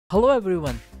Hello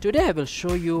everyone, today I will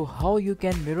show you how you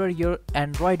can mirror your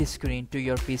Android screen to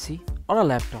your PC or a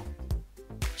laptop.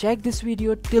 Check this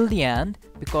video till the end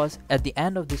because at the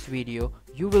end of this video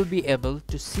you will be able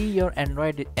to see your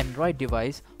Android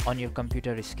device on your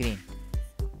computer screen.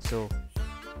 So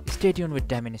stay tuned with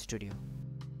Damin Studio.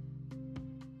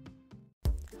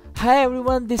 Hi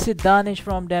everyone, this is Danish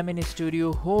from Damin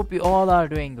Studio. Hope you all are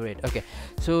doing great. Okay,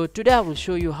 so today I will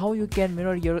show you how you can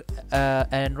mirror your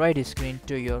Android screen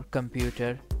to your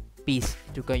computer piece,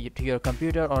 to your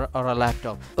computer or a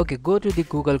laptop. Okay, go to the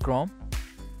Google Chrome.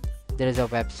 There is a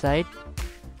website,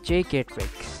 JK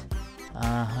Tricks.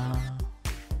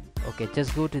 Okay,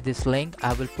 just go to this link.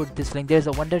 I will put this link. There is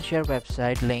a Wondershare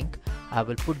website link. I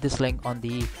will put this link on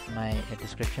my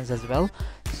descriptions as well.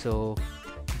 So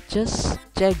just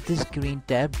check this green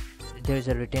tab. There is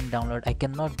a written download. I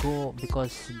cannot go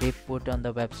because they put on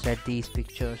the website these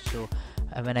pictures, so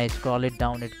when I scroll it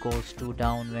down it goes to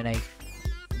down, when I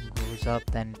goes up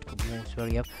then it moves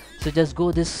very up. So just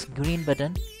go this green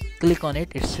button, click on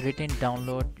it. It's written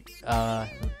download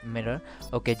mirror.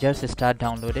 Okay, just start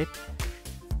download it.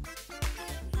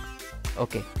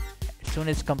 Okay, as soon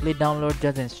as complete download,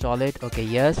 just install it. Okay,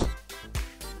 yes,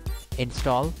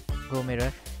 install Go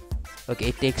Mirror. Okay,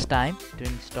 it takes time to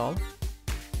install.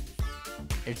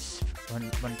 It's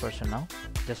 1% now.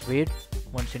 Just wait.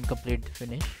 Once in complete,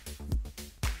 finish.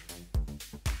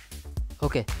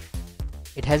 Okay,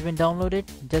 it has been downloaded.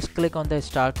 Just click on the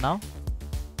start now.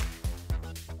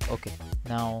 Okay,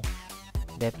 now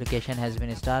the application has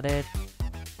been started.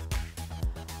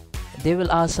 They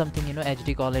will ask something,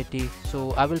 HD quality.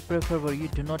 So I will prefer for you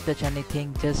do not touch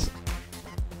anything. Just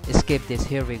escape this.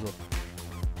 Here we go.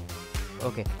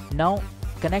 Okay, now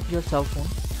connect your cell phone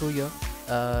through your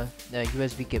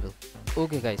USB cable.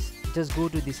 Okay guys, just go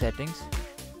to the settings.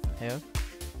 Here,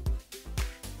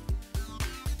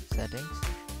 settings,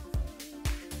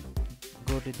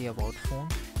 go to the about phone,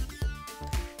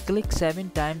 click 7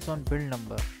 times on build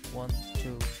number 1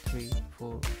 2 3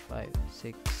 4 5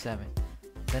 6 7,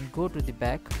 then go to the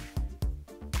back,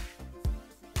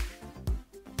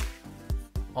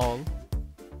 all,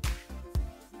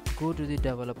 go to the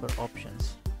developer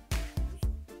options,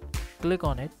 click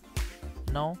on it.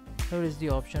 Now here is the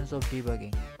options of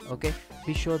debugging. Okay,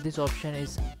 be sure this option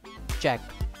is checked,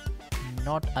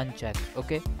 not unchecked.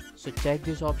 Okay, so check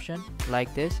this option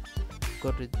like this.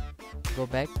 Go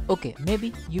back. Okay,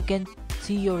 maybe you can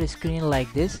see your screen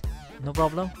like this. No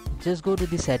problem, just go to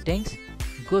the settings,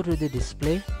 go to the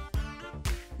display,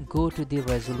 go to the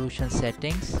resolution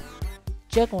settings,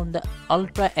 check on the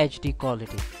Ultra HD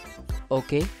quality.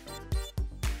 Okay,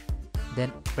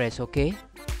 then press OK.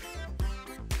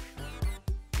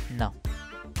 Now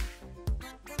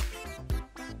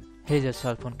here's your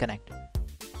cell phone connect.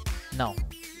 Now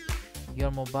your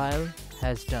mobile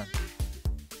has done.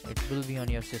 It will be on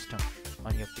your system,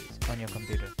 on your PC, on your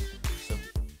computer. So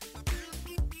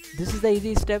this is the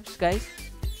easy steps, guys.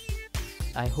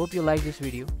 I hope you like this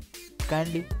video.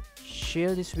 Kindly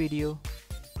share this video,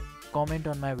 comment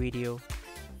on my video,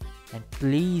 and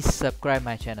please subscribe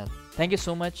my channel. Thank you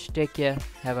so much. Take care.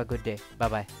 Have a good day. Bye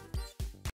bye.